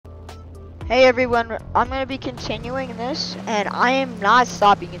Hey everyone, I'm going to be continuing this, and I am not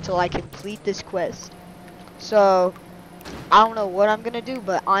stopping until I complete this quest. So, I don't know what I'm going to do,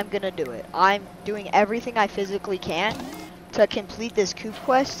 but I'm going to do it. I'm doing everything I physically can to complete this coop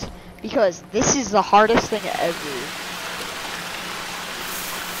quest, because this is the hardest thing ever.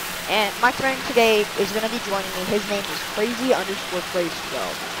 And my friend today is going to be joining me. His name is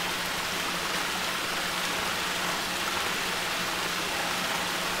crazy_craze12.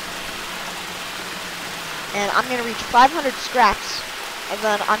 And I'm going to reach 500 scraps, and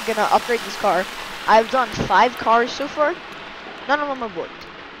then I'm going to upgrade this car. I've done 5 cars so far. None of them have worked.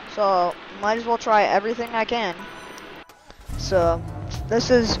 So, might as well try everything I can. So, this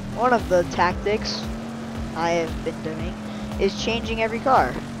is one of the tactics I have been doing, is changing every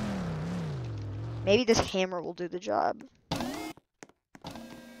car. Maybe this hammer will do the job.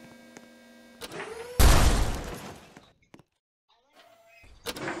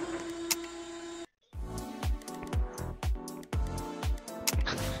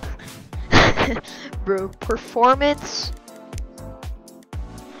 Bro, performance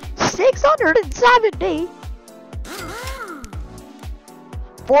 670,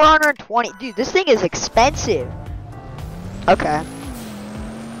 420. Dude, this thing is expensive. Okay.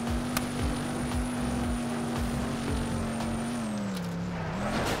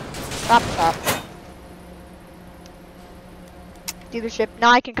 Stop. Dealership.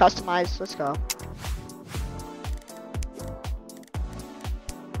 Now I can customize. Let's go.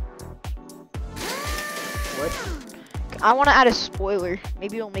 What? I want to add a spoiler.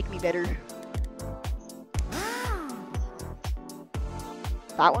 Maybe it'll make me better.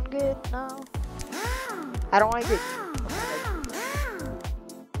 That one good? No. I don't want to get.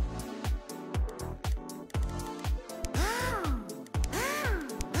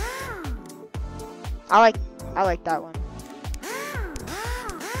 I like that one.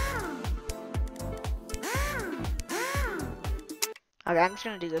 Okay, I'm just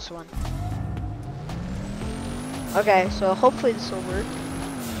gonna do this one. Okay, so hopefully this will work.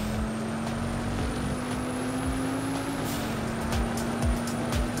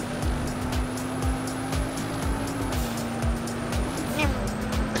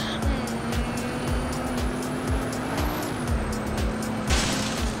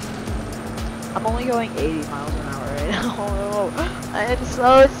 I'm only going 80 miles an hour right now. Oh, I am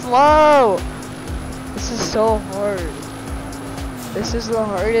so slow. This is so hard. This is the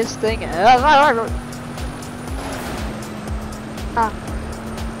hardest thing ever. Ah.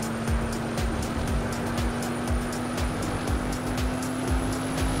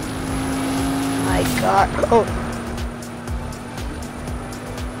 My God. Oh.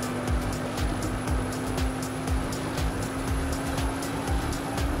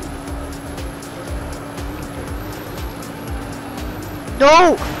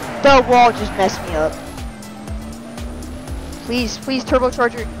 No! The wall just messed me up. Please,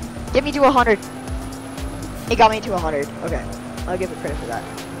 turbocharger. Get me to 100. It got me to 100. Okay. I'll give it credit for that.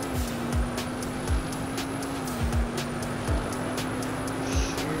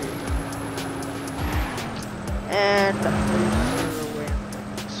 And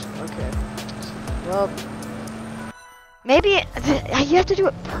okay. Well, maybe you have to do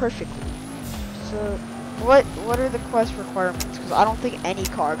it perfectly. So, what are the quest requirements? Because I don't think any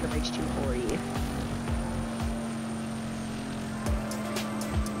car can reach 240.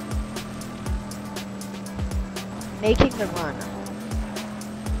 Making the run.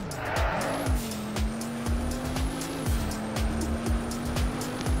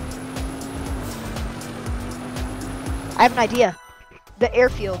 I have an idea. The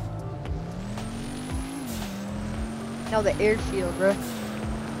airfield. No, the airfield, bro.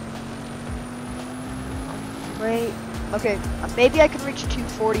 Wait. Okay, maybe I can reach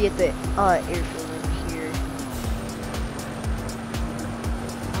 240 at the airfield over here.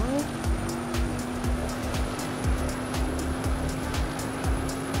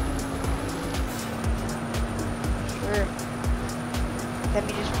 Sure. Let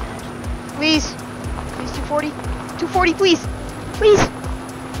me just, please 240, 240, please,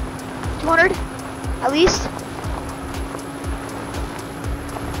 200, at least.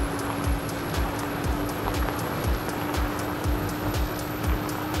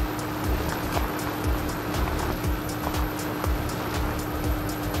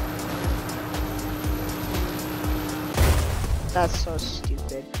 That's so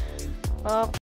stupid.